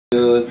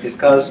to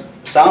discuss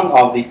some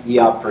of the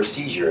ER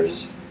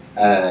procedures.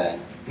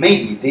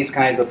 Maybe this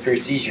kind of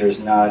procedures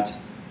not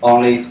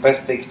only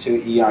specific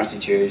to ER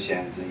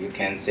situations. You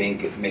can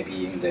think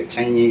maybe in the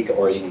clinic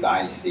or in the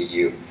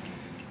ICU.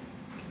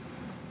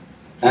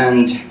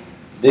 And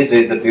this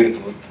is a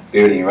beautiful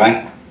building,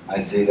 right? I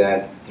see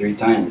that 3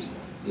 times.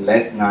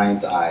 Last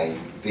night I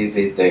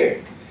visit there,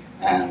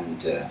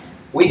 and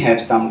we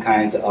have some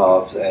kind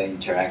of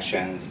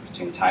interactions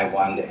between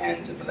Taiwan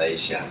and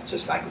Malaysia,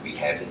 just like we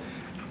have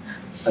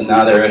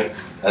another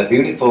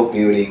beautiful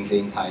buildings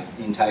in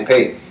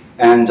Taipei.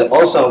 And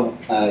also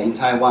in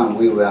Taiwan,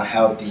 we will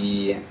hold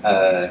the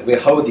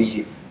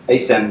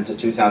ASEM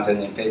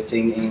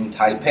 2015 in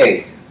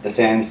Taipei, the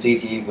same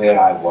city where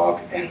I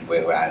work and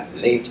where I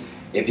lived.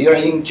 If you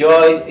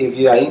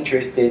are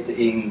interested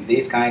in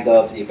this kind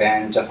of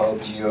event, I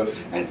hope you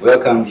and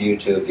welcome you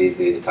to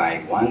visit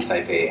Taiwan,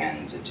 Taipei,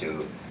 and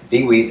to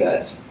be with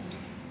us.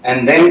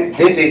 And then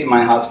this is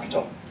my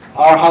hospital.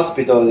 Our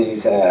hospital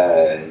is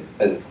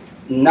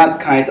not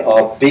kind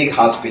of big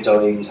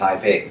hospital in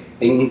Taipei.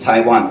 In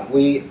Taiwan,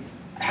 we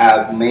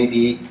have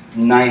maybe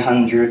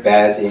 900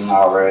 beds in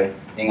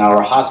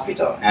our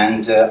hospital,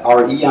 and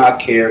our ER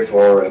care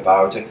for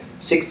about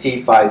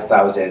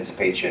 65,000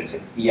 patients.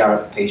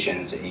 ER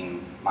patients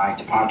in my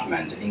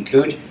department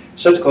include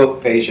surgical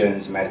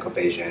patients, medical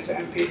patients,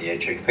 and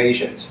pediatric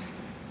patients.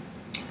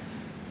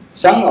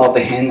 Some of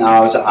the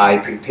handouts I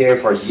prepare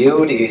for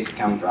you is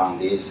come from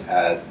this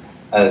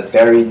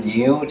very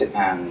new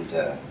and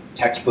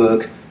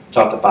textbook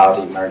talk about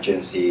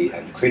emergency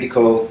and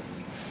critical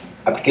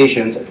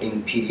applications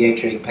in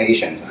pediatric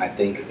patients. I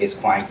think it's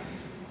quite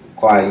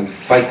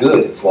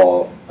good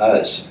for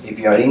us. If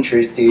you are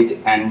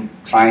interested and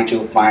trying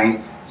to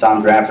find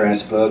some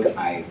reference book,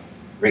 I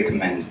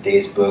recommend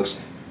these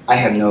books. I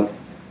have no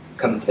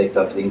conflict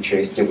of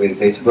interest with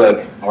this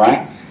book, all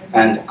right?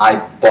 And I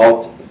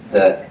bought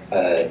the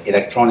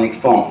electronic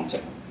phone,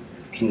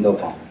 Kindle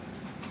phone.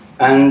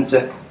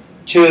 And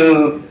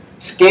to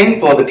scan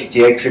for the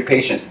pediatric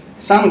patients,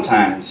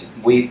 sometimes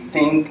we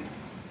think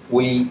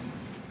we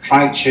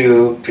try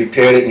to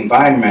prepare the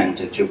environment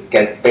to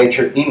get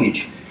better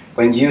image.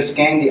 When you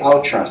scan the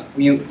ultrasound,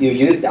 you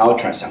use the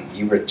ultrasound,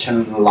 you will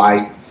turn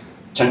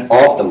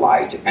off the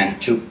light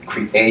and to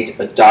create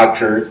a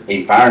darker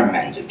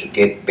environment to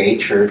get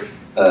better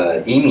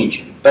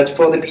image. But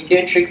for the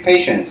pediatric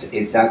patients,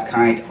 it's that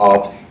kind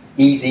of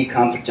easy,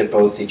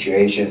 comfortable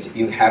situations.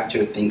 You have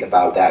to think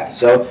about that.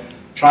 So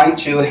try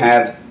to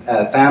have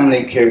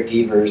family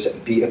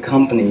caregivers be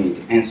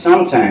accompanied, and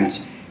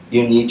sometimes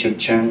you need to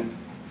turn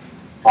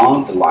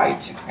on the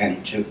light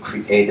and to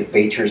create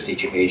better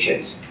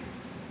situations.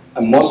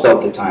 Most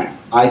of the time,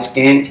 I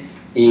scanned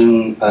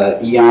in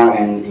ER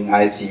and in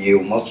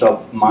ICU. Most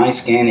of my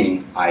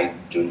scanning, I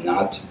do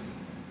not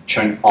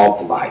turn off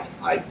the light.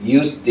 I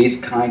use this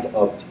kind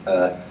of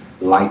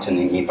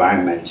lightening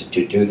environment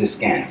to do the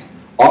scan.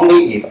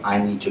 Only if I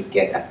need to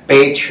get a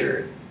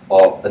better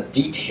or a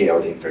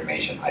detailed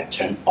information, I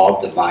turn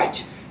off the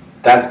light.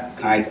 That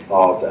kind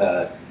of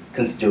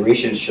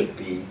consideration should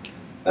be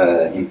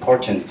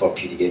important for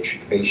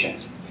pediatric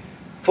patients.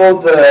 For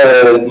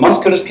the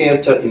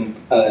musculoskeletal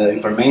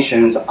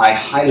informations, I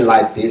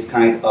highlight this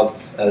kind of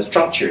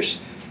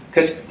structures,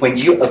 because when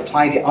you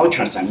apply the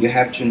ultrasound, you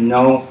have to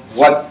know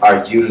what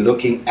are you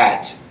looking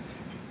at,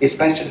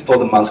 especially for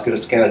the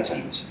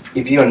musculoskeletons.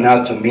 If you are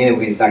not familiar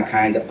with that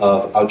kind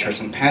of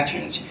ultrasound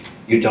patterns,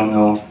 you don't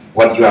know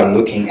what you are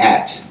looking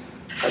at.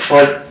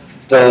 For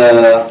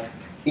the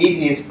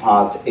easiest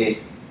part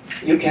is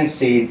you can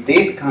see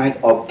this kind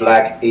of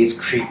black is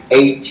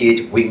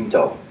created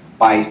window.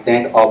 By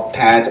stand of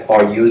pad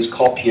or use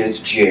copiers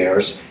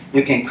gels,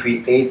 you can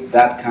create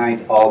that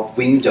kind of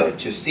window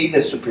to see the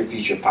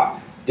superficial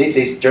part. This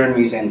is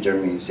dermis, and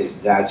dermis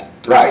is that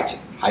bright,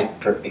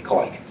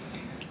 hyperechoic.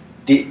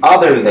 The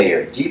other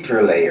layer,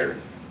 deeper layer,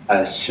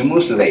 a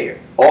smooth layer,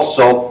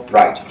 also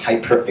bright,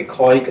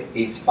 hyperechoic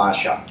is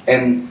fascia.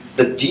 And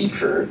the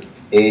deeper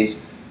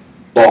is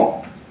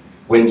bone.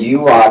 When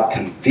you are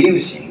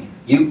confusing,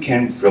 you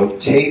can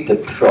rotate the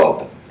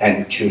probe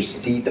and to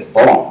see the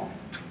bone.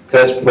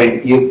 Because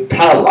when you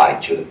parallel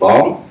to the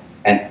bone,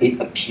 and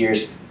it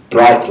appears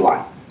bright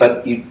line,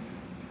 but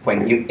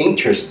when you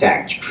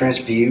intersect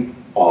transview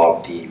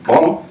of the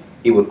bone,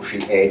 it will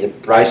create a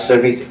bright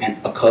surface and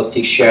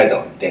acoustic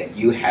shadow. Then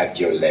you have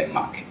your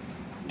landmark.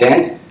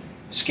 Then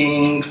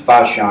skin,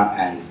 fascia,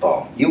 and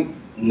bone. You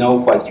know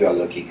what you are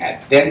looking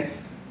at. Then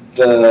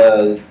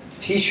the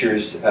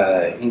tissues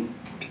in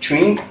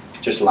between,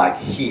 just like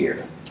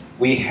here,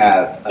 we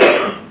have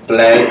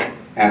black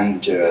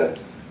and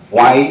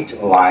white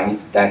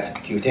lines, that's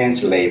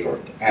cutaneous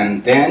labeled,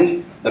 and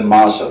then the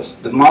muscles.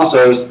 The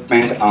muscles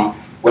depends on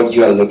what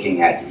you are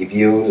looking at. If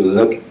you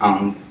look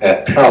on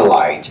a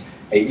parallel,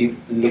 it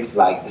looks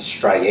like the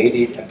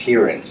striated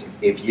appearance.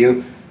 If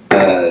you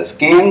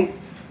scan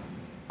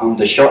on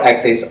the short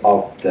axis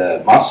of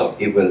the muscle,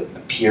 it will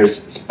appear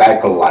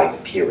speckle-like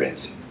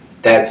appearance.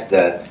 That's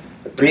the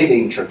brief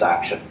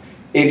introduction.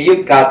 If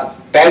you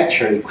got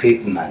better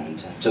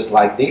equipment, just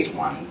like this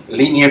one,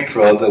 linear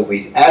probe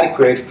with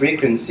adequate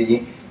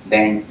frequency,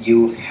 then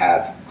you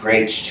have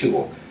great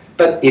tool.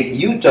 But if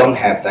you don't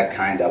have that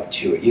kind of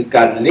tool, you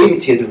got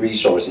limited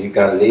resources, you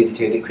got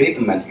limited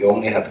equipment, you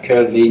only have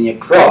curvilinear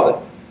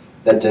probe,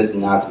 that does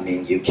not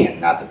mean you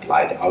cannot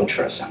apply the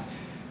ultrasound.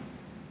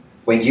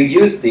 When you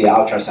use the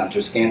ultrasound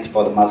to scan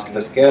for the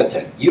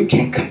musculoskeleton, you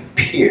can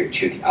compare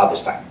to the other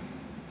side.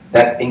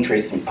 That's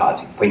interesting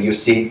part. When you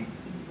see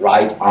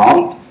right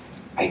arm,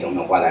 I don't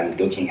know what I'm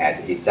looking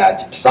at, is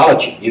that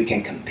pathology. You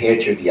can compare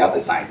to the other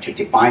side to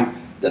define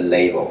the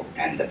label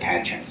and the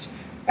patterns.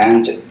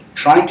 And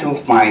try to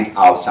find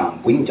out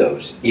some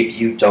windows if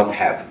you don't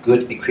have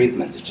good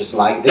equipment, just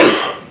like this.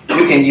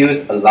 You can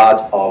use a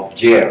lot of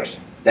gels.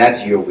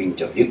 That's your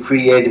window. You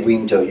create a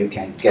window, you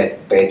can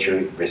get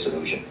better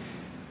resolution.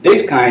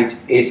 This kind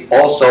is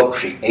also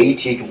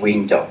created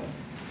window.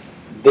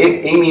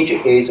 This image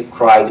is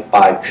created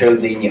by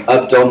curvilinear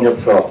abdominal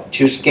probe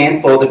to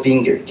scan for the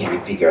finger. Can you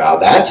figure out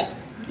that?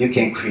 You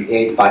can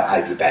create by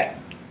IV bag.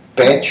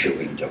 Better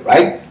window,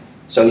 right?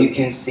 So you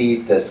can see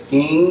the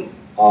skin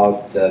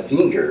of the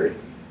finger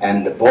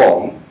and the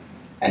bone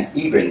and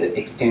even the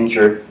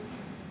extensor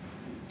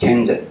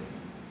tendon.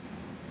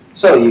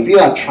 So if you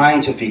are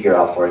trying to figure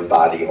out foreign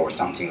body or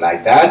something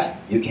like that,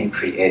 you can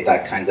create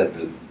that kind of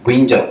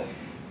window.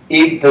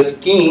 If the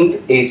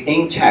skin is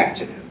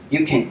intact,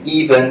 you can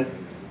even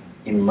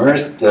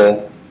immerse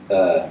the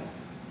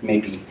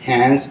maybe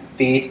hands,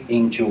 feet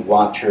into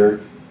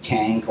water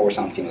tank or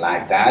something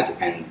like that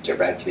and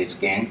directly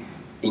scan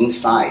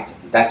inside.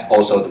 That's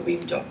also the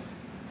window.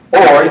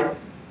 Or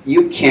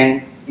you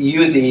can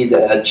use it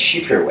a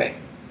cheaper way.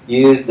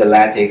 Use the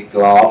latex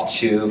glove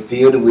to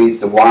fill with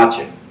the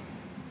water.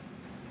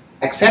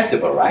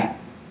 Acceptable, right?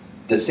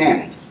 The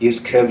same, use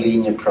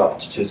curvilinear probe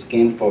to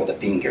scan for the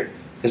finger.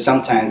 Because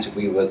sometimes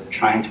we were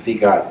trying to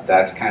figure out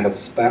that kind of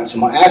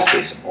small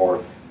abscess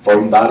or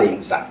foreign body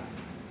inside.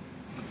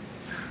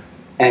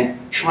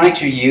 And try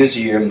to use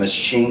your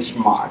machine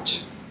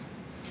smart.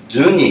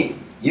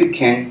 Zooming, you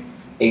can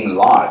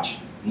enlarge.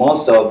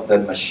 Most of the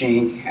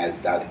machine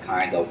has that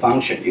kind of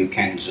function. You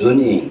can zoom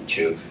in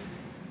to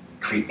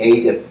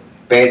create a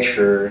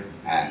better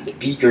and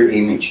bigger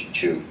image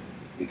too.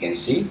 You can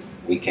see,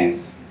 we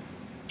can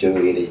do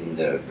it in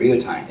the real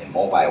time, in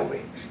mobile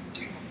way.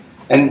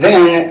 And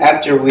then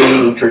after we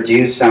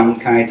introduce some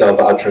kind of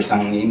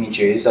ultrasound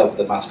images of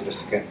the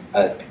musculoskeletal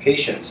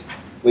applications,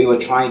 we will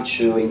try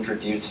to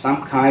introduce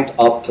some kind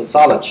of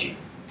pathology.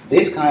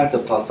 This kind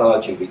of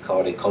pathology we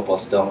call it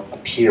cobblestone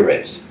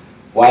appearance.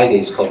 Why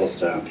this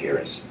cobblestone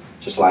appearance?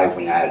 Just like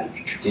when I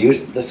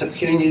introduced the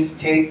subcutaneous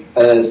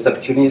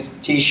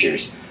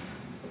tissues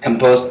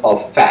composed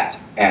of fat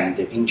and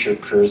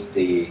interpose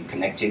the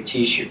connective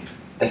tissue.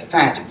 The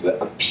fat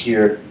will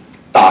appear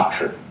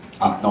darker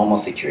on normal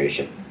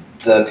situation.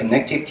 The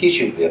connective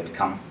tissue will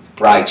become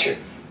brighter.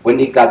 When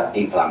it got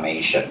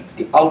inflammation,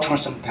 the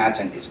ultrasound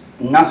pattern is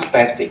not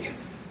specific,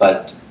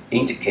 but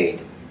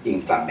indicate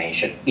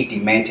inflammation,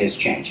 edematous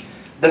change.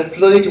 The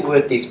fluid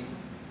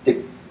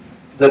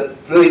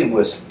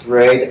will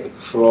spread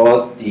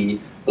across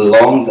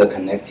along the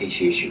connective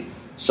tissue,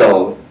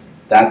 so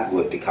that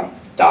will become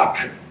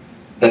darker.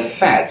 The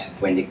fat,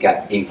 when it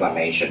got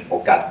inflammation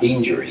or got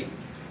injury,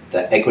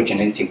 the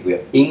echogenicity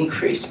will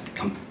increase,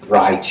 become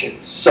brighter.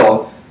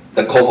 So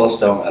the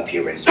cobblestone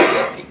appearance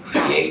will be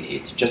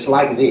created, just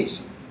like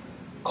this.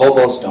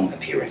 Cobblestone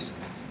appearance.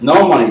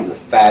 Normally the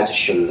fat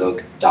should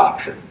look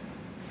darker,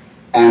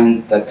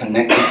 and the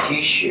connective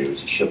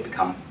tissues should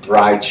become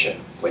brighter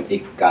when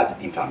it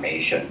got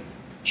inflammation,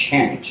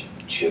 change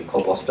to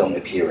cobblestone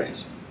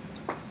appearance.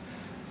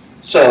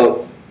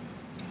 So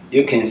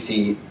you can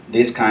see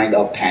this kind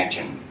of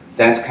pattern.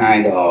 That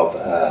kind of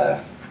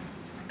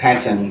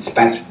pattern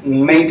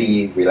may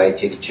be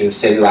related to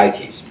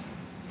cellulitis.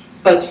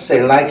 But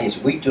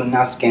cellulitis, we do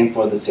not scan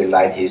for the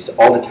cellulitis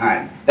all the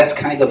time. That's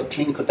kind of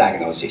clinical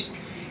diagnosis.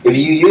 If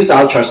you use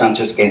ultrasound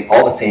to scan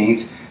all the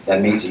things,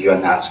 that means you are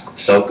not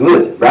so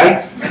good,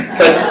 right?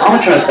 But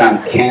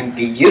ultrasound can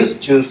be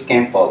used to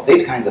scan for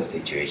this kind of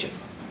situation.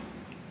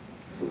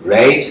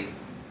 Rate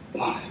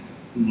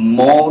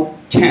more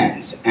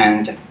tense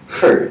and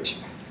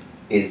hurt.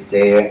 Is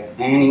there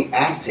any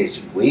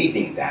abscess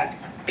within that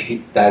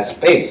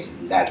space?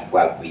 That's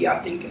what we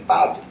are thinking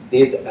about.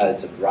 This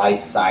is the right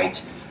side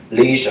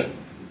lesion.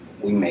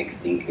 We may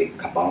think the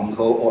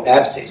carbuncle or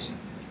abscess.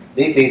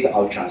 This is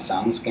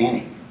ultrasound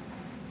scanning.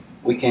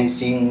 We can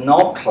see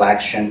no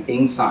collection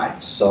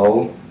inside,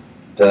 so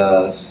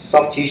the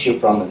soft tissue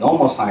from the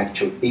normal side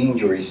to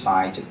injury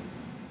side,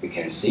 we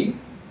can see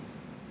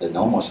the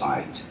normal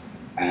side.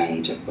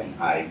 And when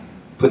I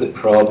put the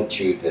probe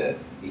to the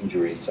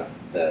injury side,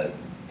 the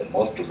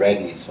most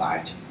redness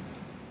side,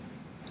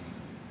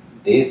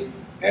 this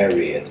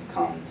area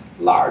becomes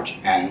large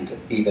and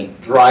even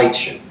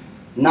brighter.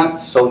 Not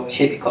so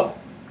typical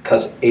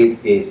because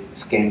it is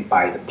scanned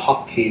by the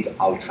pocket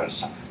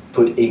ultrasound,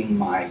 put in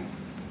my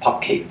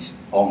pocket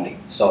only.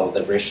 So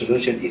the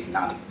resolution is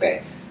not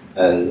bad,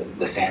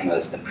 the same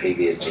as the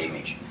previous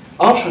image.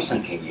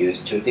 Ultrasound can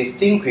use to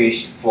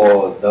distinguish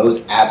for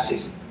those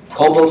abscess,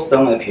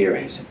 cobblestone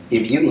appearance.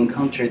 If you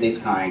encounter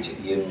this kind,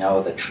 you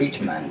know the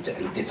treatment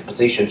and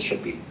disposition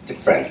should be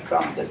different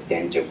from the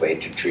standard way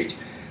to treat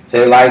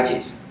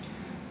cellulitis.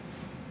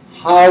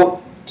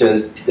 How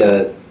does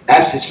the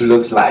abscess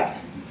look like?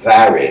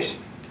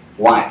 Varies.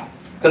 Why?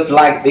 Because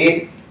like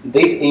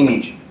this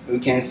image, we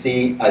can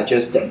see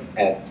just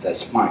at the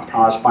spine,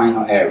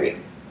 paraspinal area,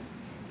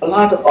 a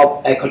lot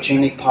of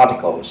echogenic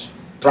particles,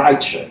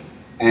 brighter,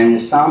 and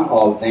some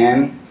of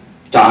them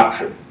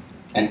darker,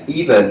 and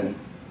even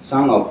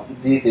some of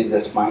this is a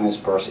spinous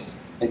process,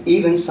 and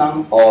even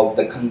some of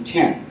the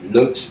content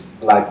looks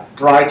like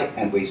bright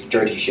and with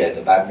dirty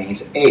shade. That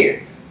means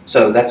air.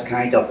 So that's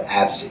kind of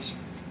abscess.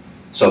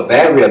 So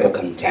variable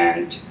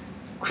content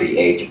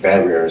create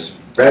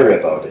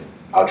variable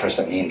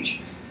ultrasound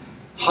image.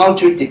 How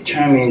to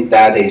determine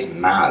that is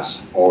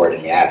mass or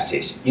an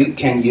abscess? You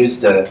can use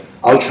the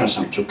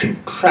ultrasound to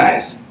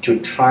compress to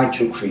try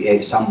to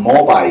create some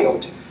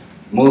mobile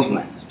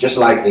movement, just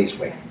like this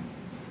way.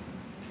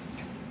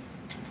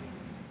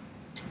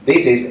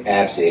 This is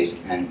abscess,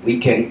 and we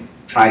can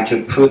try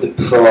to put the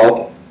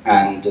probe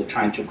and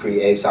try to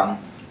create some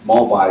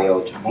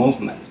mobile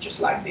movement, just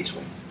like this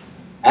way.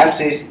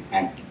 Abscess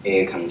and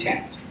air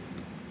content.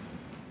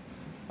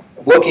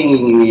 Working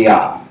in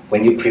ER,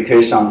 when you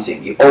prepare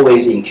something, you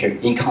always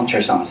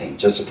encounter something.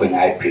 Just when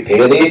I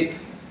prepare this,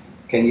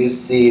 can you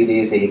see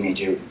this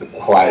image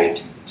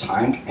required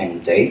time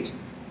and date?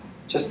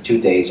 Just 2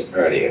 days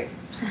earlier,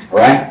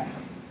 right?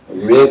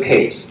 Real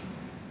case.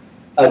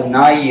 A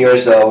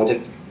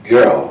 9-year-old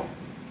girl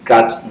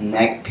got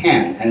neck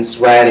pain and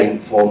swelling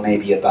for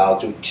maybe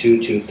about 2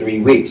 to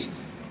 3 weeks.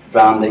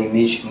 From the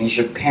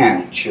initial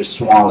pain to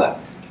swallow.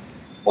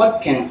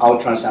 What can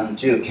ultrasound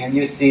do? Can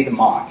you see the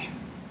mark?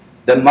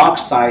 The mark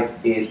side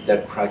is the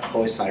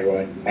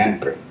cricothyroid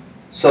membrane.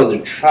 So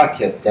the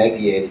trachea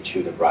deviated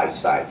to the right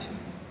side,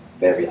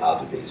 very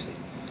obviously.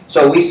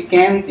 So we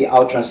scan the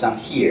ultrasound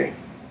here.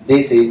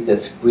 This is the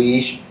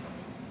squeeze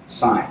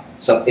sign.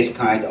 So it's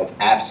kind of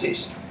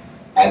abscess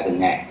at the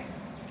neck.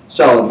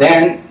 So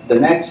then the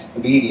next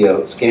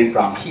video scan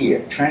from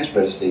here,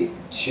 transversely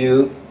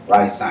to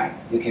right side.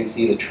 You can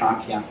see the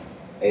trachea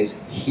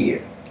is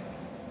here.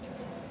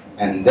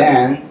 And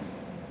then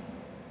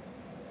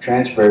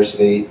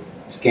transversely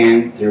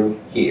scan through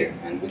here,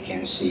 and we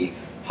can see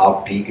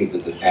how big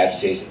the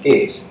abscess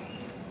is.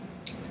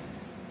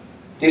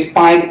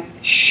 Despite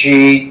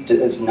she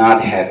does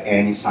not have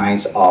any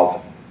signs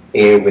of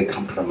airway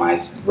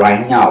compromise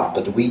right now,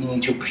 but we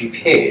need to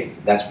prepare.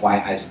 That's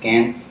why I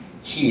scan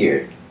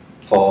here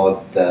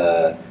for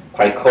the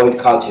cricoid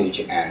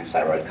cartilage and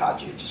thyroid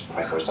cartilage,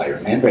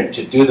 cricothyroid membrane,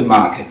 to do the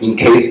mark in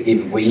case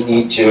if we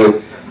need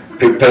to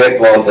prepare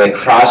for the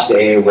crushed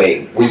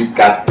airway. We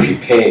got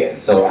prepared,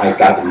 so I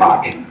got the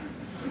mark.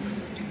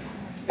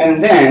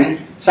 And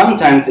then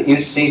sometimes you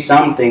see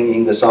something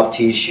in the soft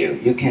tissue.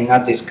 You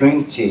cannot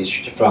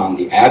distinguish from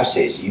the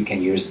abscess. You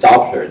can use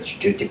Doppler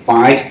to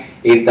define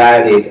if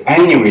that is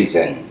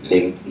aneurysm,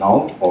 lymph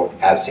node, or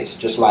abscess,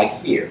 just like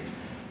here.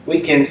 We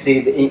can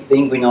see the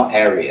inguinal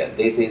area.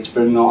 This is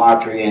femoral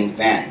artery and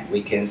vein.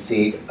 We can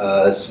see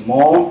a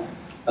small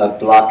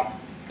black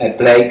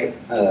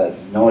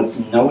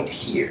node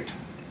here.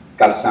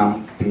 Got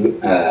some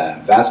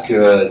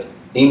vascular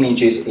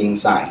images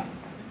inside.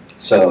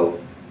 So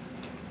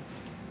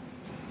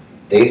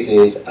this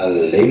is a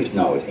lymph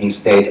node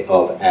instead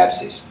of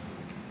abscess.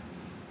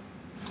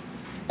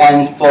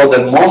 And for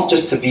the most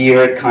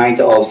severe kind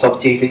of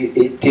soft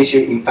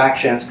tissue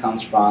infections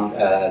comes from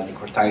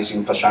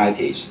necrotizing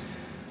fasciitis.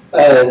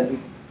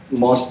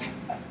 Most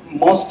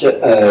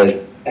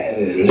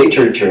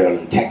literature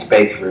and text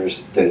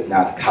papers does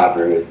not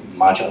cover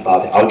much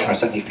about the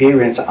ultrasound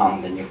experience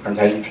on the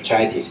necrotizing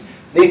fasciitis.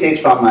 This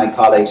is from my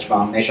colleagues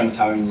from National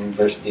Taiwan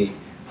University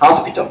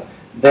Hospital.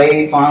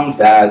 They found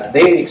that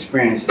they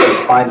experienced,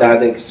 despite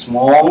that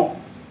small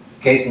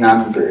case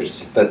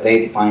numbers, but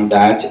they find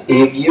that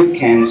if you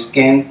can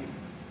scan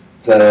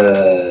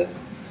the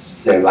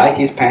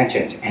cellulitis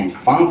patterns and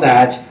found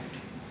that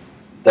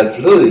the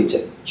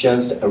fluid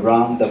just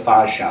around the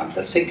fascia,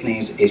 the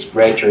thickness is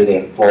greater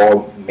than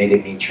 4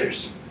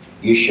 millimeters.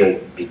 You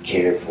should be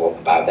careful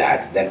about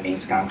that. That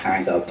means some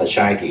kind of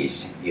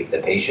fasciitis. If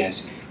the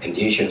patient's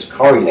conditions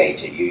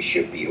correlate, you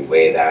should be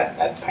aware that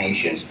that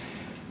patient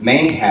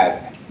may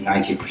have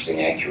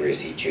 90%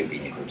 accuracy to be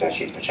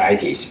necrotizing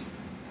fasciitis.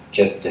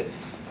 Just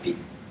be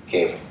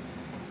careful.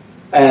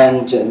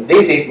 And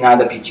this is not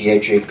a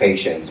pediatric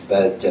patient,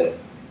 but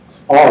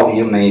all of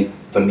you may be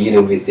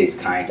familiar with this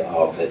kind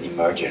of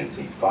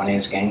emergency,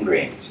 Fournier's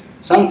gangrene.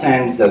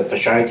 Sometimes the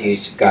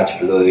fasciitis got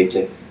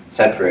fluid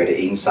separated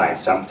inside.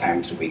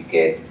 Sometimes we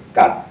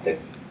got the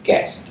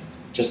gas,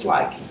 just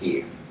like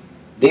here.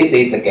 This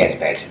is a gas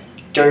pattern,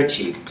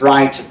 dirty,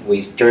 bright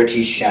with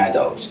dirty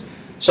shadows.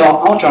 So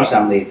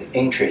ultrasound is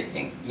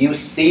interesting. You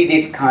see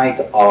this kind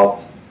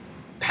of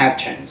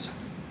patterns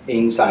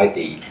inside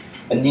the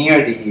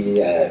near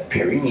the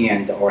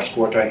perineum or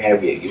scrotal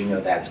area. You know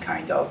that's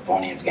kind of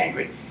Fournier's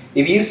gangrene.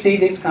 If you see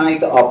this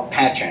kind of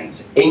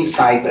patterns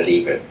inside the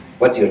liver,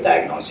 what's your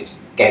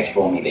diagnosis?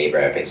 Gas-forming liver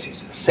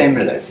epicysts,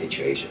 similar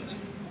situations.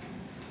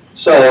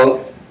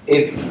 So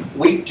if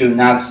we do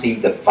not see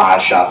the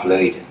fascia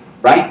fluid,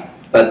 right?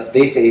 But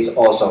this is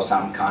also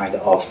some kind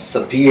of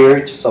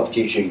severe soft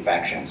tissue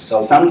infection.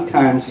 So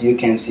sometimes you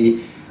can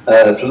see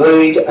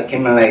fluid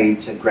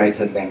accumulate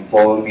greater than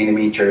 4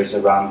 millimeters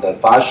around the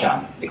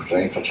fascia,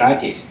 including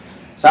fasciitis.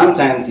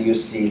 Sometimes you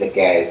see the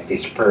gas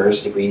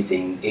dispersed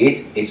within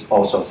it. It's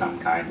also some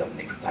kind of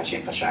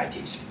necrotizing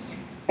fasciitis.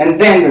 And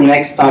then the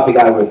next topic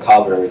I will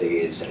cover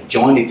is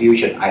joint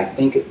effusion. I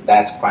think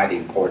that's quite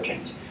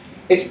important,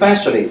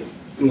 especially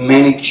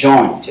many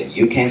joints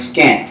you can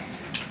scan.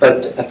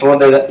 But for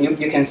the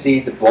you can see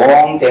the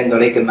bone, then the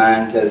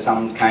ligament,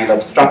 some kind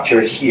of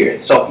structure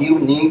here. So you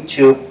need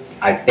to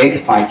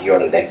identify your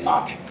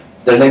landmark.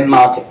 The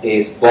landmark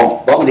is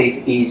bone. Bone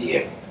is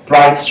easier.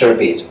 Bright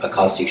surface,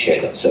 acoustic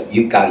shadow. So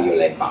you got your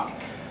landmark.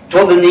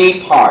 For the knee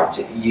part,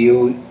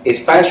 you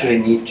especially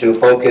need to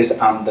focus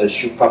on the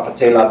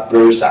suprapatellar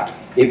bursa.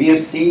 If you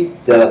see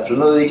the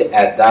fluid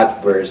at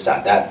that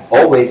bursa, that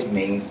always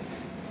means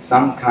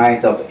some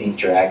kind of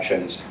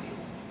interactions,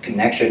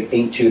 connection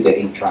into the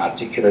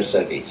intra-articular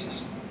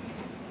surfaces.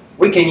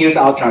 We can use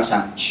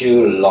ultrasound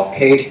to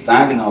locate,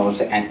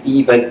 diagnose, and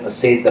even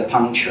assist the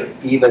puncture.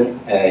 Even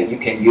you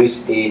can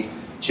use it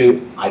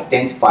to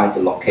identify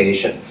the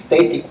location,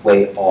 static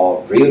way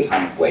or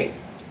real-time way.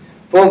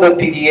 For the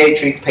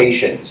pediatric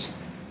patients,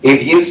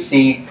 if you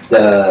see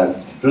the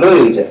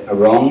fluid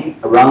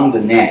around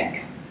the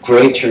neck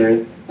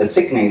greater, the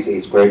thickness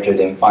is greater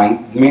than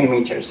 5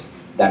 millimeters,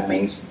 that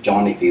means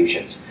joint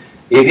effusions.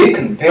 If you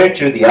compare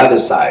to the other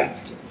side,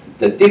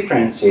 the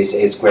difference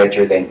is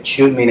greater than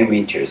 2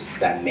 millimeters,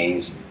 that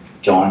means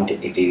joint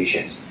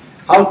effusions.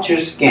 How to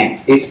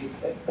scan? It's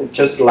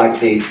just like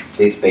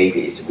these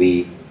babies.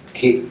 We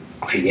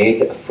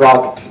create a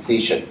frog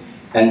position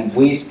and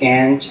we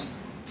scanned.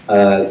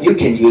 You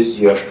can use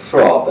your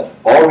probe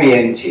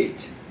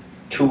oriented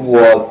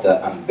toward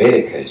the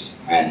umbilicus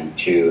and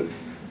to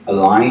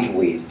align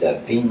with the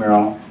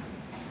femoral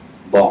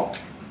bone.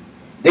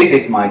 This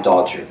is my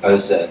daughter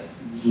as a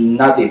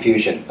not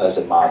effusion as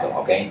a model,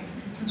 okay?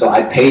 So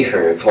I pay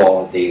her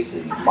for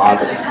this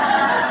modeling.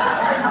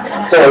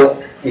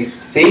 So you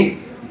see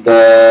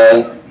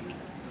the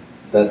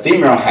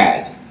femoral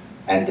head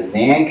and the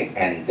neck,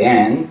 and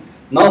then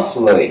no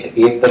fluid.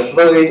 If the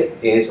fluid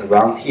is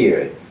around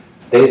here,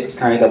 this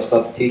kind of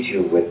soft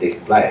tissue will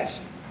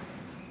displace.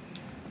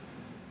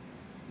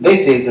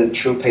 This is a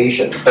true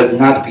patient, but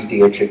not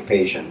pediatric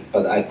patient,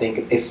 but I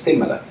think it's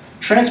similar.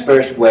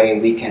 Transverse way,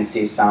 we can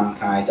see some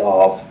kind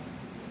of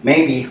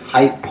maybe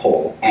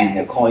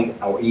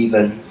hypoanechoic or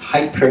even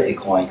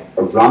hyperechoic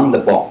around the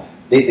bone.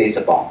 This is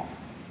a bone.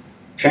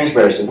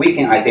 Transverse, we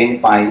can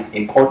identify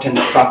important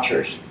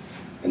structures,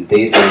 and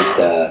this is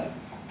the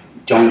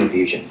joint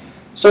effusion.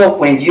 So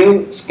when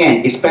you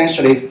scan,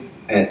 especially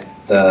at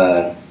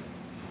the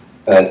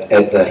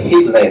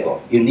hip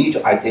level, you need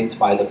to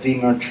identify the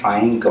femoral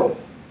triangle.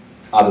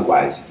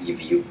 Otherwise,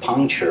 if you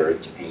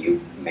punctured and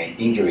you may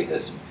injure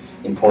this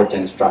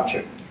important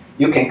structure,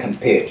 you can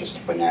compare, just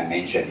when I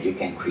mentioned, you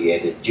can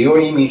create a dual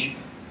image,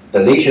 the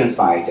lesion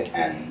site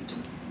and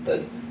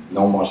the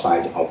normal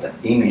side of the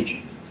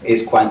image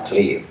is quite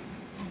clear.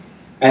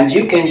 And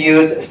you can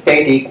use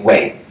static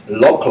way,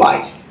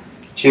 localized,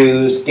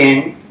 to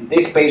scan.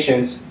 This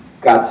patient's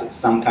got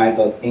some kind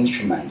of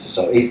instrument,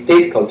 so it's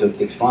difficult to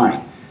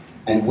define.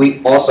 And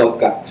we also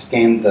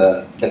scan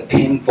the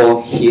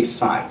painful hip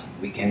side.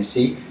 We can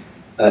see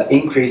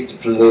increased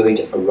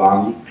fluid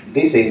around.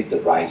 This is the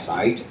right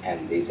side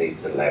and this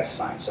is the left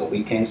side. So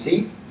we can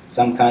see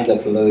some kind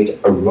of fluid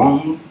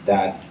around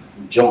that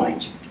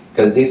joint.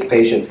 Because this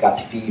patient got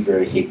fever,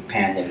 hip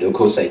pain, and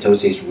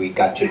leukocytosis, we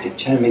got to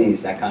determine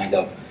is that kind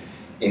of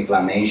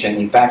inflammation,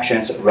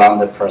 infections around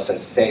the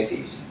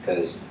processes.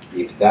 Because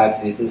if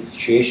that is the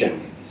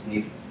situation, it's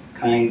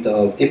kind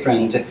of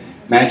different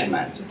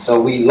management. So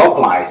we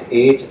localize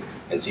it.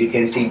 As you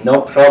can see,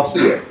 no probe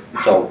here.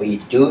 So we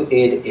do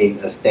it in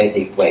a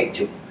static way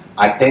to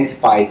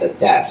identify the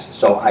depth.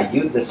 So I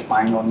use the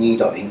spinal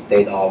needle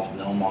instead of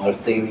normal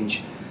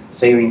syringe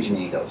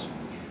needles.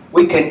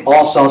 We can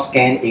also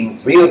scan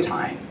in real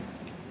time.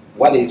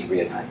 What is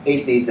real time?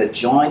 It is a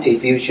joint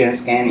effusion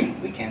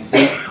scanning. We can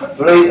see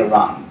fluid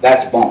around.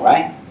 That's bone,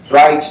 right?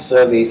 Bright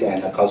surface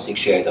and acoustic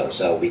shadow.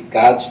 So we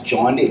got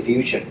joint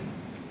effusion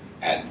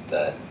at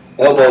the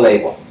elbow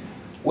level.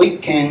 We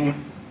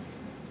can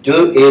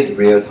do it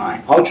real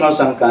time.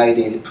 Ultrasound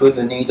guided, put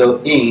the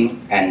needle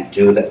in and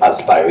do the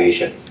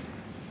aspiration.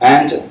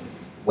 And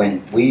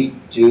when we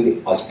do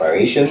the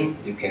aspiration,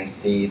 you can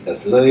see the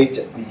fluid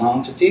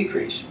amount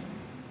decrease.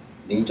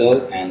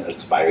 Needle and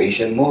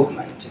aspiration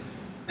movement.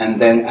 And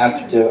then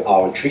after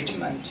our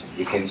treatment,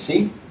 you can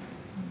see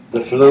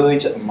the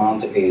fluid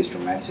amount is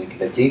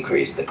dramatically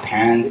decreased, the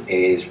pain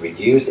is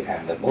reduced,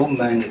 and the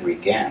movement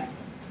regained.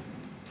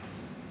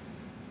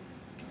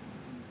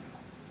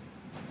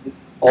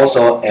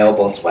 Also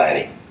elbow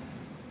swelling.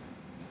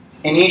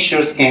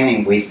 Initial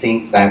scanning, we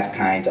think that's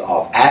kind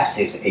of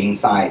abscess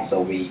inside,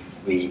 so we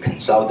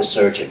consult the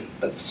surgeon.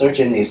 But the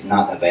surgeon is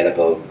not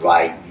available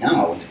right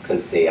now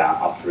because they are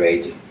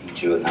operating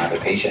into another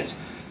patient.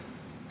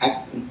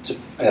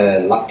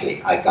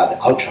 Luckily, I got the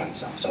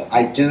ultrasound, so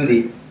I do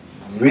the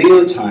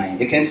real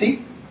time. You can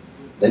see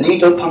the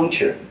needle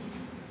puncture.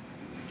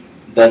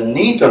 The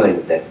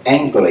needling, the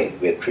angling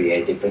will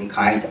create different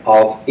kind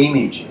of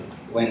image.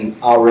 When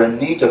our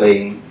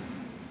needling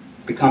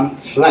become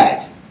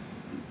flat,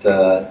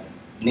 the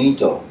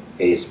needle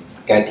is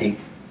getting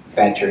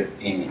better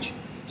image.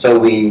 So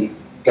we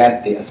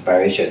get the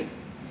aspiration.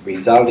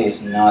 Result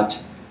is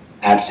not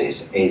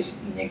abscess,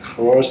 it's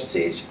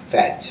necrosis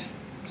fat.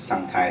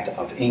 Some kind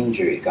of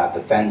injury got the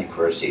fat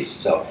necrosis.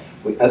 So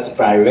we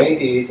aspirate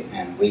it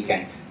and we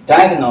can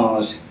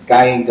diagnose,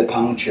 guide the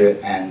puncture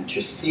and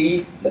to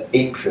see the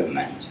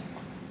improvement.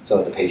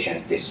 So the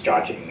patient's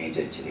discharged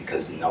immediately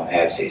because no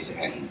abscess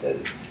and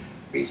the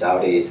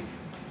result is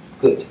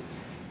good.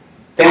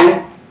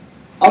 Then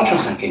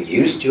ultrasound can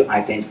use to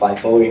identify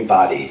foreign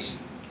bodies.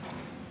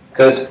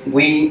 Because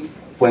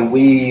when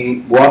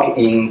we work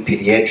in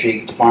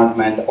pediatric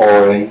department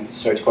or in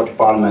surgical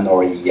department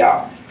or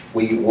ER,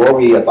 we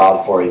worry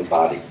about foreign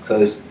body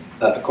because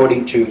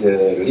according to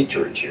the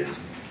literature,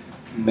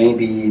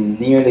 maybe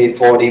nearly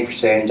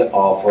 40%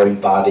 of foreign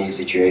body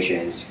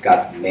situations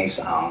got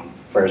missed on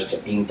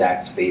first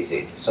index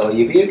visit. So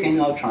if you can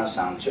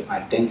ultrasound to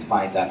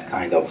identify that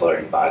kind of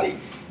foreign body,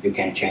 you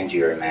can change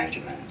your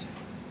management.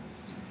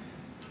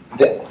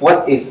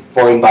 What is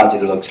foreign body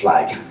looks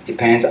like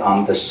depends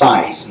on the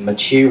size,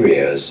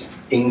 materials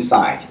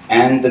inside,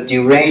 and the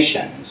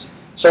durations.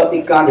 So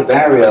it got a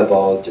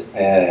variable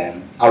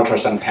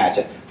ultrasound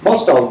pattern.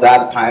 Most of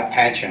that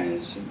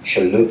patterns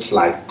should look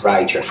like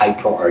brighter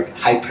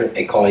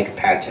hyperechoic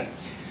pattern.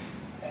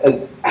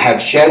 Have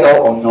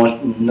shadow or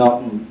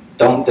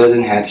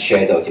doesn't have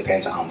shadow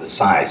depends on the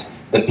size.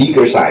 The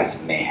bigger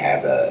size may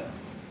have a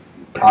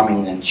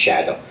prominent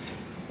shadow.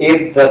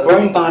 If the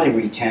foreign body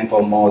retains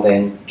for more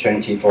than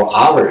 24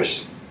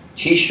 hours,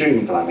 tissue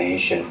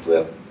inflammation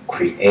will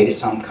create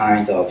some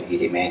kind of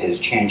edematous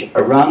change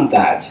around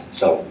that,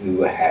 so we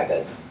will have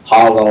a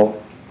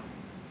hollow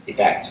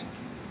effect.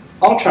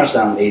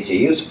 Ultrasound is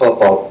useful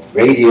for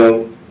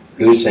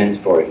radiolucent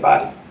foreign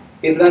body.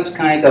 If that's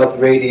kind of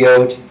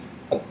radioed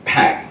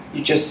pack,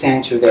 you just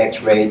send to the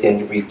X-ray,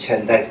 then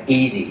return. That's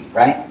easy,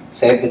 right?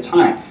 Save the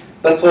time.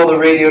 But for the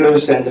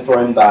radiolucent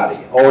foreign body,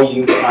 or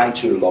you try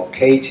to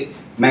locate,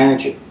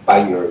 manage it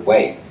by your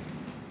way,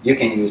 you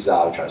can use the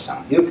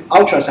ultrasound.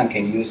 Ultrasound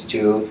can use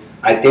to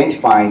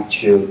identify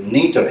to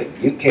needling.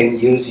 You can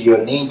use your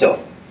needle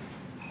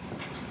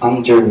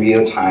under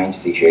real-time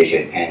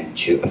situation and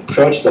to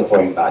approach the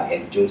foreign body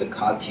and do the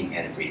cutting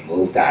and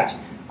remove that.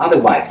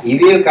 Otherwise,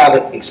 if you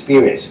got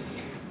experience,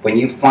 when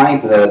you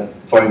find the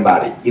foreign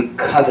body, you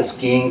cut the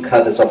skin,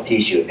 cut the soft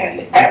tissue,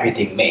 and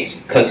everything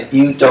missed because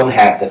you don't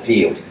have the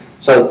field.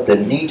 So the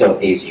needle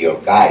is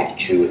your guide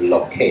to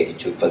locate,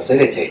 to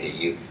facilitate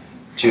you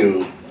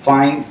to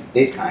find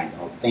this kind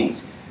of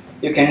things.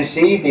 You can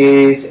see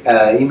these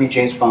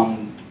images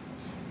from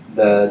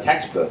the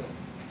textbook.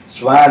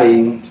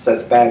 Swelling,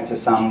 suspect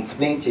some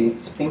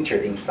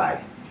sphincter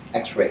inside.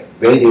 X-ray,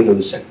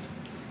 radiolucent.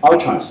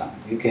 Ultrasound,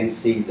 you can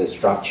see the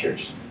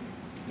structures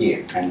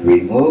here and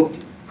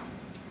removed.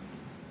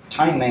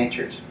 Time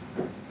matters.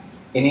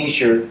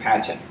 Initial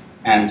pattern,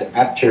 and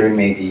after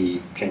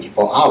maybe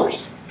 24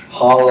 hours,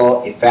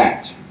 hollow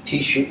effect,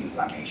 tissue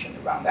inflammation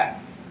around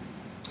that.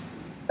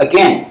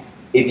 Again,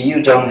 if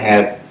you don't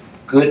have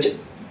good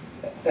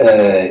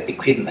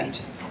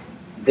equipment,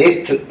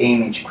 these two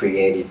images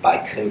created by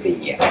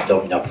convenient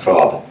abdominal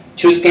probe.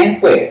 To scan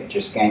where?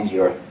 To scan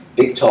your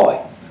big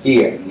toe,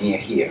 here, near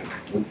here.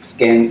 We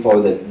scan for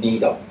the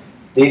needle.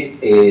 This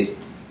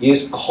is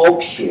use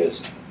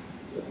copious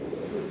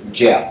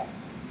gel.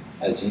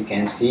 As you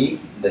can see,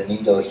 the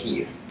needle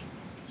here.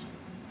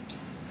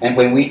 And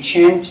when we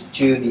change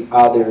to the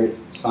other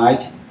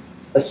side,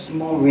 a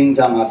small ring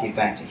down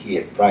artifact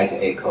here, bright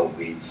echo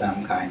with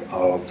some kind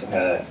of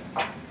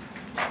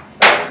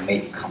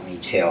maybe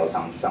cometail or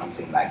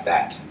something like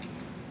that.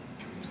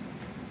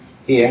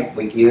 Here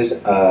we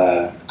use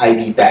a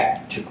IV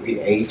bag to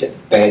create a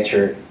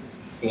better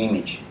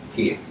image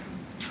here.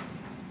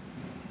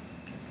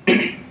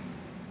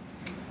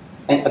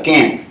 And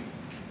again,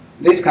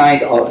 this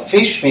kind of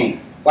fish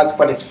fin.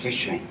 What is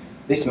fish fin?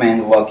 This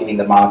man worked in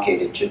the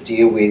market to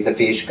deal with the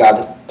fish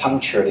got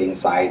punctured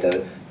inside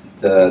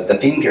the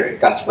finger,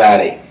 got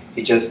swelling.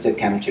 He just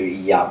came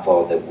to ER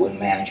for the wound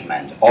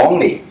management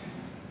only.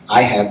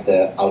 I have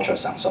the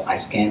ultrasound, so I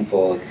scan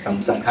for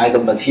some kind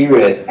of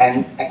materials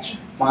and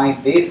actually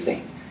find these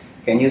things.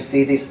 Can you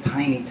see this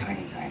tiny?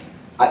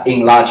 I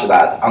enlarge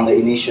that on the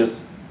initial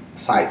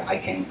site. I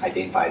can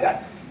identify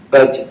that.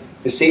 But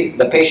you see,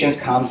 the patient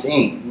comes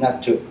in,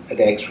 not to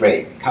the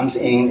X-ray, comes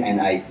in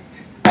and I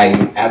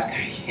ask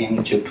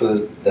him to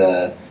put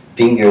the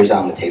fingers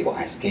on the table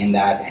and scan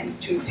that and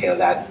to tell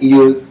that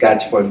you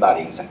got foreign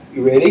body inside.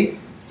 You ready?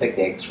 Take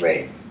the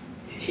X-ray.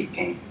 He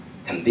can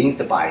convince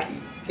the body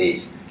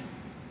this.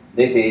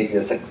 This is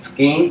a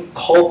skin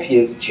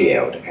copious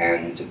gel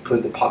and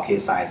put the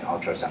pocket-sized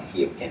ultrasound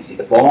here. You can see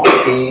the bone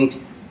field,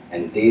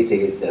 and this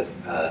is an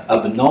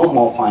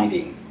abnormal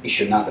finding. It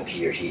should not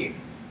appear here.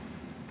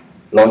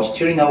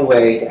 Longitudinal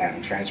weight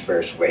and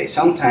transverse weight.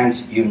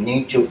 Sometimes you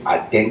need to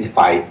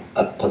identify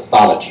a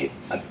pathology,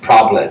 a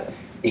problem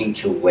in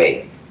two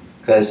ways.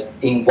 Because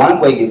in one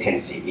way you can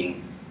see,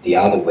 in the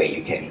other way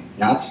you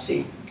cannot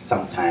see.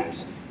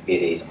 Sometimes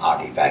it is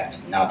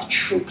artifact, not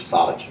true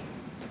pathology.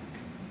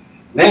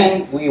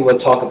 Then we will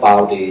talk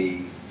about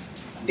the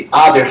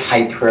other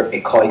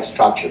hyperechoic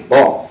structure,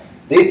 bone.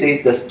 This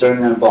is the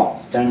sternum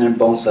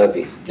bone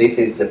surface. This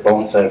is the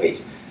bone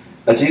surface.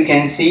 As you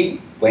can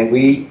see, when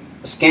we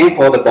scan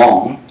for the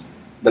bone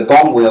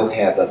will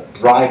have a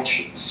bright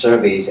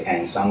surface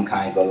and some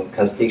kind of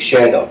acoustic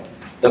shadow.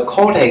 The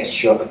cortex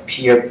should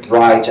appear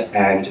bright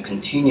and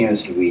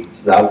continuously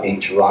without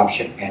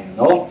interruption and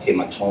no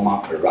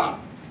hematoma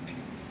around.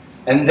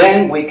 And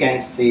then we can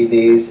see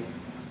this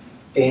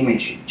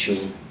image to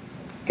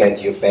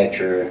get you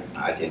better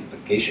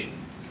identification.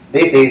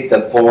 This is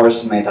the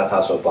fourth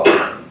metatarsal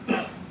bone.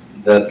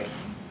 The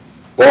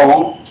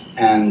bone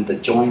and the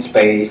joint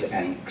space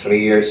and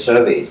clear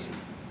surface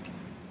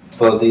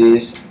for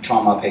these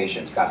trauma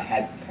patients got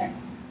head pain.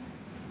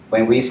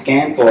 When we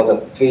scan for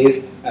the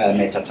fifth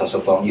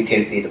metatarsal bone, you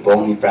can see the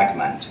bony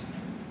fragment.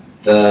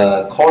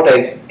 The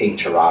cortex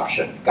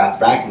interruption got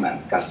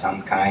fragment, got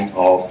some kind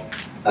of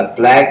a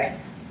black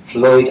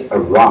fluid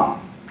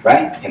around,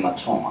 right?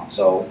 Hematoma.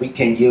 So we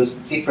can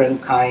use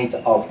different kind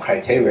of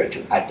criteria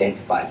to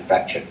identify the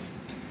fracture.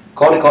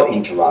 Cortical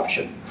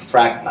interruption,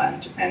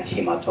 fragment, and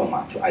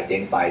hematoma to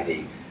identify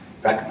the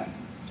fragment.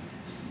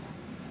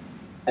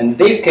 In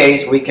this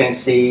case, we can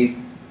see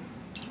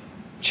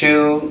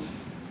two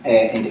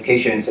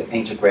indications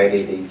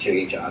integrated into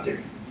each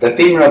other. The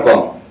femoral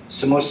bone,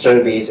 smooth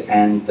surface,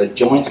 and the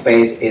joint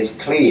space is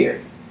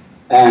clear.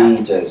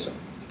 And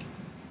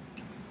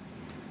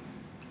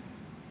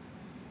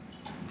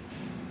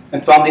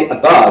from the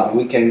above,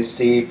 we can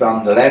see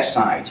from the left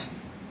side,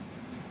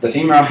 the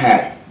femoral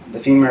head, the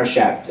femoral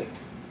shaft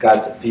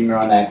got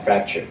femoral neck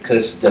fracture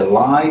because the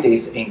line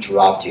is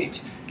interrupted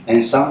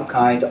and some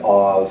kind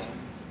of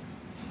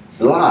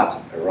blood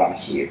around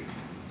here.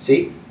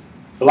 See?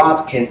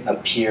 Blood can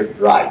appear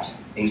bright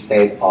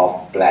instead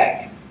of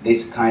black.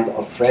 This kind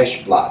of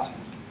fresh blood.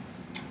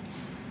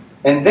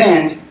 And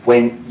then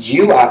when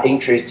you are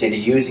interested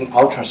in using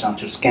ultrasound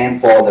to scan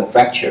for the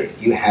fracture,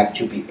 you have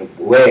to be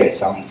aware of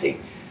something,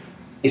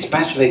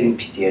 especially in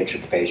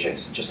pediatric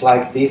patients, just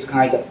like this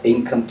kind of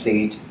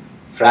incomplete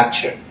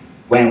fracture.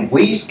 When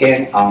we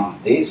scan on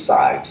this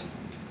side,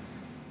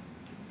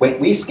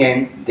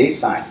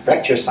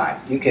 fracture side,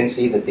 you can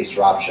see the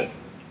disruption.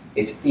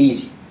 It's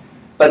easy.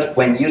 But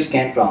when you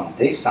scan from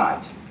this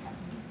side,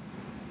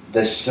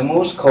 the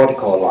smooth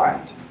cortical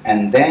line,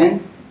 and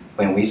then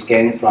when we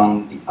scan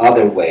from the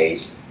other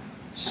ways,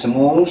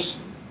 smooth,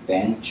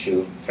 then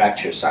to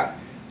fracture side.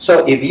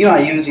 So if you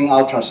are using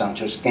ultrasound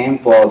to scan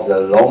for the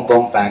long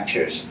bone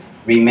fractures,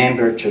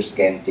 remember to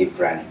scan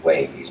different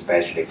way,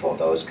 especially for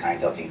those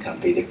kind of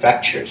incomplete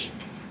fractures.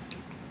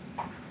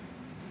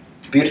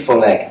 Beautiful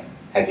leg.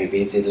 Have you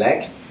visited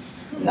leg?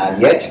 Not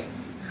yet.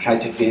 Try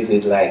to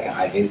visit leg.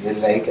 I visit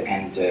leg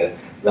and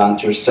run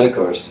through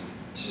circles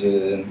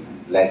to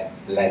last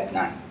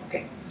night.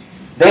 Okay.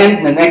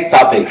 Then the next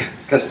topic,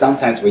 because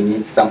sometimes we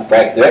need some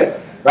break there,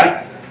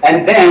 right?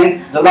 And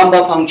then the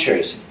lumbar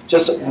punctures.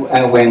 Just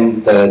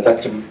when the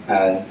doctor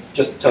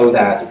just told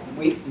that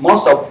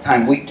most of the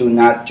time we do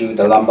not do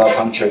the lumbar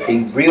puncture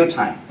in real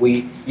time.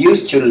 We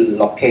used to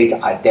locate,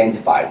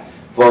 identify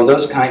for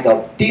those kind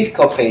of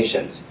difficult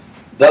patients.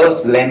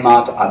 Those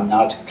landmarks are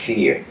not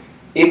clear.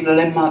 If the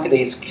landmark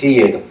is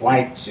cleared,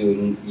 why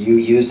do you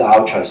use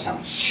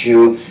ultrasound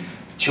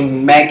to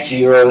make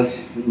your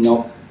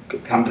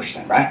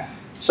cumbersome, right?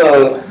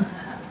 So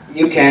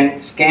you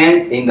can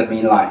scan in the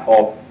midline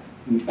or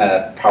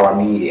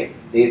paramedian.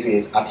 This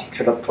is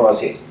articular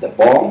process, the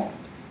bone,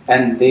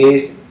 and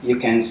this you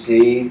can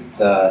see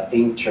the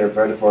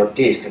intervertebral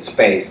disc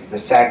space, the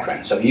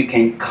sacrum. So you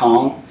can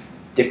count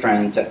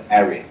different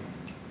area.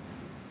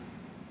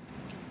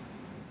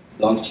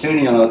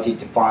 Longitudinally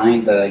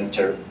define the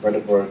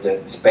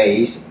intervertebral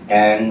space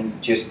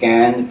and to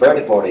scan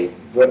vertically,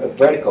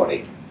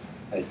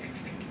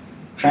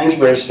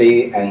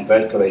 transversely and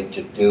vertically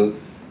to do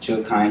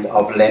two kind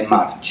of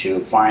landmark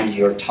to find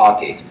your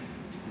target.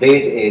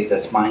 This is the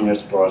spinal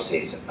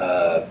process,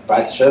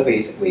 bright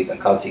surface with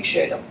acoustic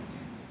shadow.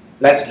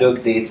 Let's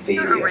look this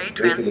video. Array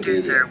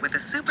transducer with a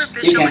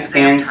superficial you can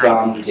scan exam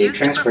from is the used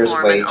to transverse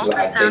perform way an to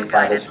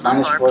identify the ultrasound-guided spinal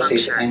lumbar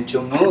process puncture. and to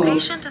The move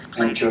patient is and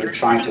placed to in a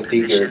try to sitting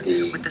figure position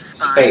the with the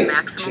spine space to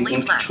maximally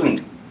in flexed.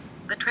 between.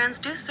 The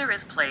transducer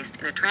is placed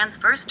in a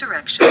transverse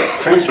direction with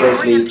the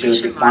Transversely to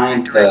orientation define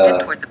marker directed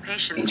the toward the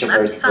patient's intervertebral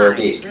left side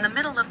disc, in the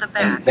middle of the and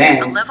back, then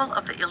at the level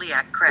of the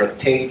iliac crest.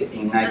 rotate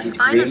in 90 The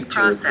spinous degrees to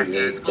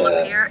processes will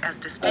create appear as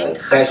distinct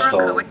sagittal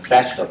hyperechoic peaks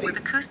sagittal with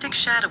acoustic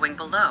shadowing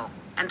below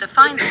and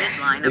define the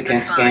midline You of the can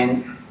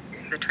spine. scan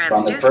The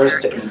from the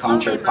first transducer is slowly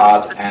encounter moved part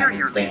and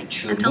superiorly then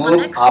to until the move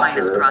next spine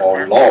is upper or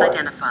processed is lower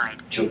identified.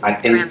 to The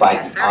identify the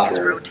transducer is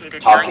other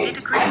rotated 90 target and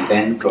degrees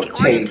then with the rotate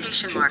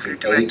orientation to marker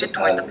create directed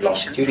toward the a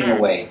patient's longitudinal head.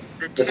 way.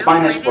 The The two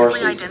spinous previously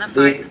process, identified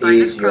this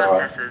spinous is your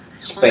processes will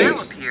now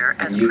space, appear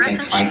and as you can try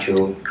crescent-shaped,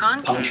 to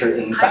puncture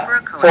concave, inside.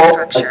 hyperechoic For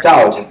structures.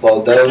 adult, for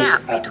The those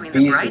gap between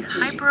the bright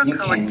obesity,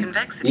 hyperechoic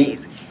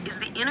convexities is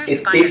the inner it's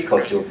spinous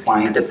difficult to space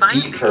find and the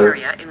defines the deeper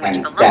area in which the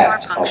and lumbar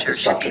depth of the puncture should be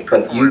structure,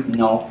 but you performed.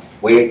 know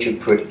where to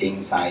put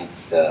inside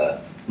the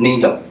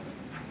needle.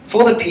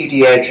 For the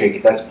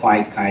pediatric, that's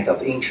quite kind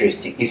of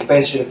interesting,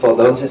 especially for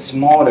those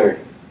smaller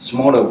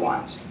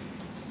ones.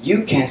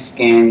 You can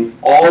scan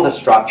all the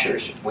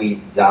structures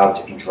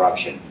without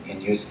interruption. Can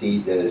you see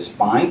the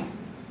spine?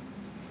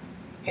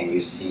 Can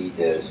you see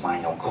the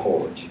spinal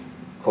cord,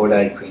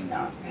 cauda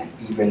equina, and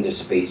even the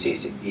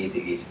spaces? It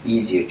is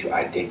easier to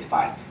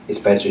identify,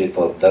 especially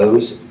for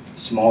those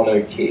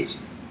smaller kids.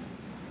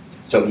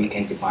 So you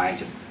can define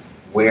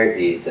where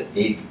is the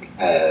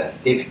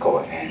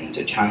difficult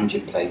and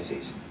challenging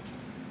places.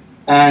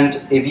 And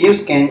if you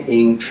scan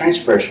in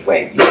transverse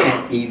way, you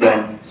can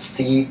even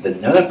see the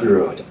nerve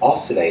root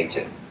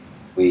oscillate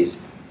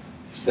with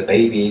the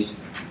baby's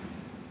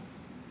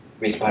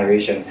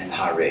respiration and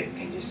heart rate.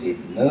 Can you see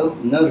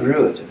nerve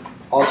root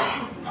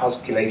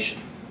oscillation?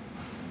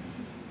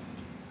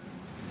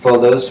 For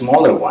those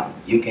smaller ones,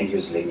 you can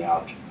use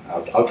linear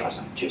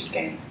ultrasound to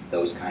scan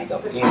those kind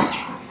of image.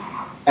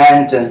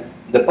 And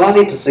the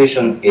body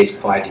position is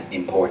quite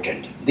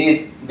important.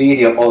 This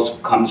video also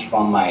comes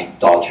from my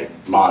daughter,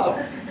 model,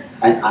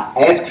 and I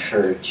asked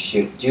her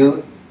to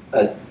do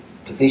a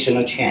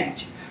positional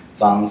change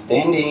from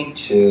standing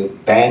to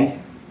bend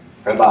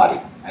her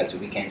body. As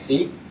we can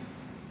see,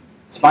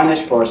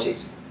 spinous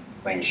process.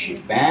 When she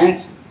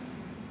bends,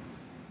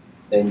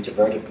 the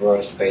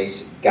intervertebral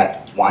space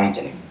got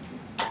widening.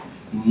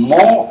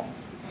 More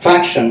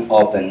flexion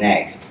of the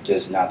neck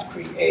does not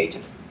create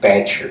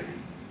better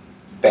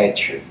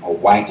or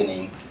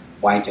widening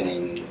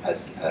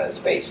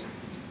space.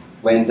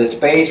 When the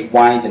space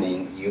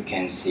widening, you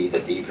can see the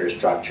deeper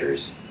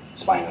structures,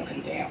 spinal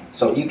condyle.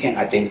 So you can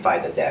identify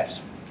the depth.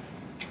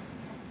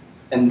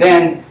 And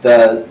then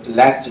the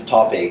last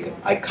topic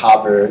I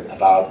covered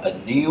about a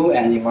new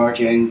and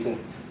emerging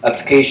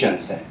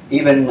applications.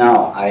 Even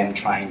now, I am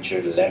trying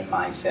to learn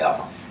myself.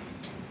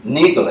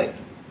 Needling.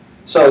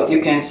 So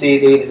you can see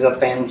this is a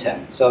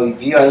phantom. So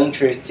if you are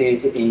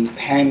interested in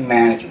pain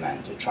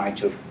management, try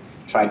to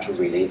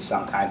relieve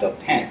some kind of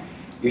pain,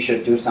 you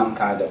should do some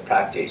kind of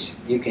practice.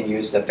 You can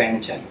use the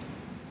phantom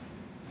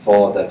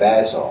for the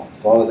vessel,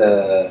 for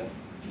the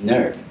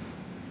nerve.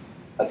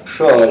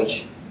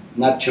 Approach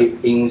not too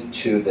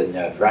into the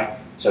nerve, right?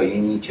 So you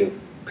need to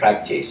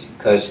practice,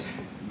 because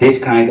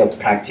this kind of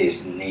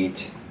practice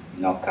needs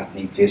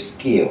cognitive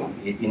skill.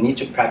 You need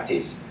to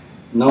practice.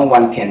 No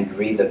one can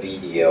read the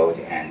video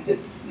and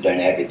learn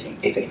everything.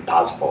 It's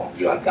impossible.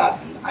 You are God,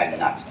 I'm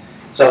not.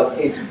 So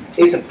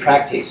it's a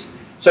practice.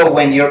 So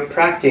when your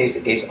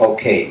practice is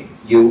okay,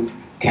 you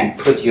can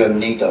put your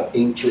needle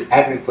into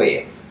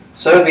everywhere,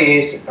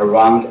 surface,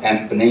 around,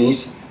 and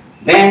beneath.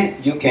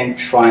 Then you can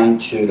try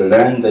to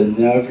learn the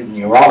nerve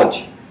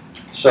neurology.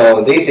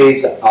 So this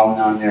is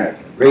ulnar nerve,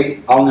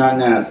 ulnar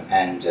nerve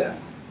and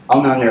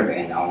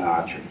ulnar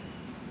artery.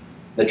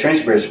 The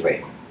transverse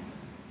way.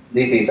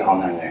 This is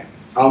ulnar nerve.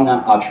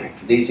 Ulnar artery.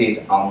 This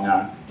is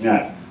ulnar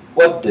nerve.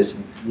 What does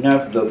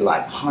nerve look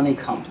like?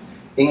 Honeycomb.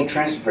 In a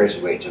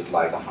transverse way, just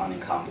like a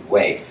honeycomb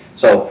way.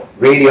 So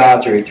radial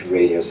artery to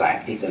radial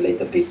side is a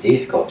little bit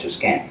difficult to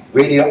scan.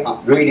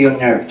 Radial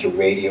nerve to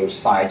radial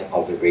side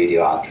of the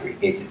radial artery,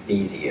 it's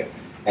easier.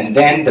 And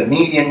then the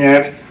median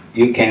nerve,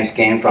 you can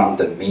scan from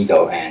the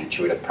middle and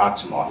to the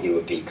proximal. It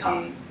will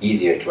become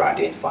easier to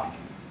identify.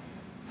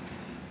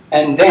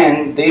 And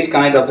then these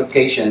kind of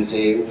applications,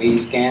 we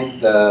scan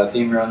the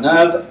femoral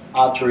nerve,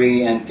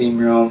 artery, and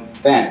femoral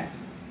vein,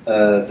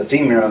 the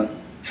femoral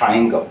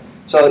triangle.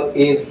 So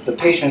if the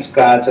patient's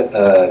got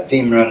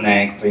femoral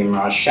neck,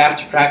 femoral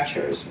shaft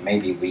fractures,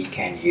 maybe we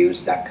can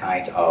use that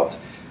kind of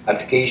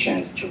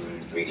applications to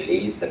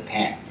release the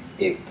pain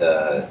if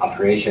the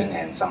operation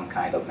and some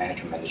kind of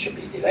management should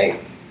be delayed.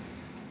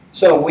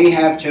 So we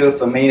have to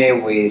familiar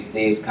with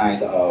this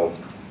kind of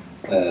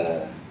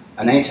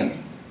anatomy.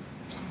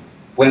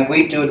 When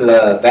we do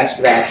the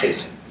vascular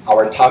access,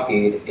 our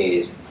target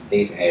is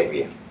this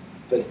area.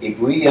 But if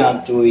we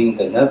are doing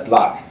the nerve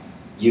block,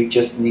 you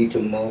just need to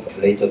move a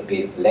little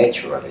bit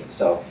laterally.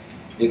 So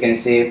you can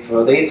see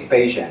for these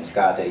patients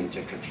got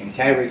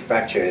intertrochanteric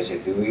fractures,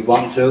 if we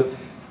want to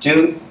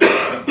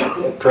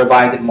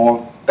provide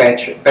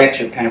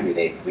better pain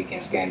relief, we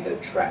can scan the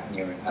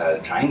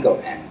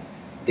triangle, and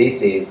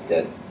this is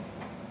the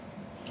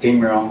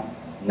femoral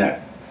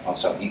nerve.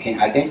 Also, you can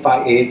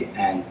identify it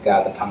and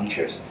got the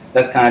punctures.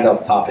 That's kind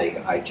of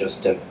topic I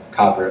just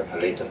cover a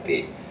little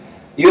bit.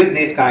 Use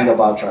this kind of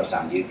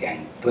ultrasound. You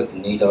can put the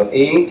needle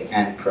in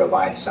and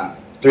provide some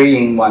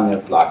 3-in-1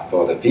 nerve block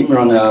for the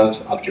femoral nerve,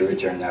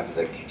 obturator nerve,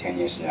 the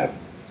cutaneous nerve.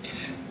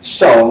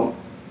 So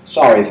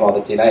Sorry for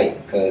the delay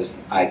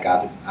because I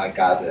got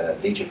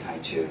leisure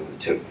time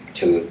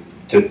to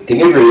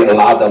deliver a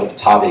lot of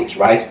topics,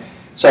 right?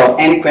 So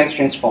any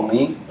questions for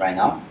me right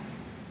now?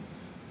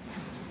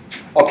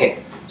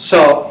 Okay,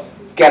 so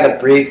get a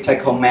brief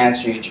take-home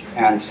message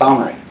and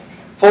summary.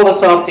 For the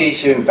soft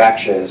tissue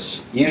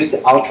infections, use the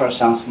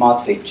ultrasound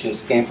smartly to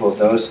scan for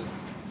those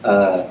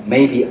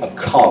maybe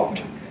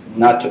occult,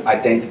 not to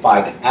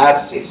identify the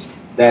abscess.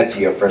 That's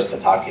your first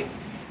target.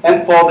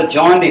 And for the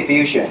joint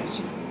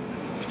effusions,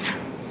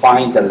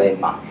 find the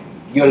landmark.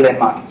 Your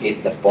landmark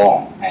is the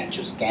bone, and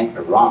to scan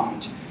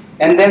around.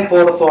 And then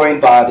for the foreign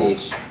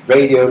bodies,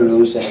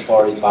 radiolucent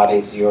foreign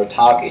bodies your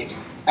target.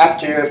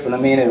 After you're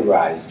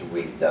familiarized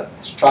with the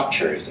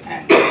structures,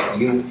 and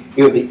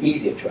you'll be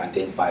easier to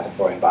identify the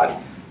foreign body.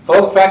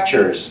 For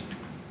fractures,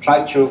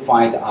 try to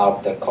find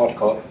out the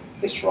cortical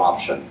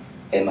disruption,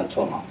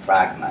 hematoma,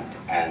 fragment,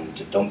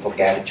 and don't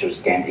forget to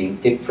scan in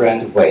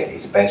different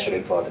ways,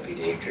 especially for the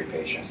pediatric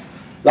patients.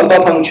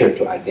 Lumbar puncture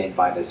to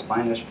identify the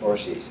spinous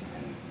forces.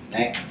 And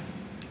next.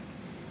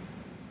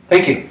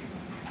 Thank you.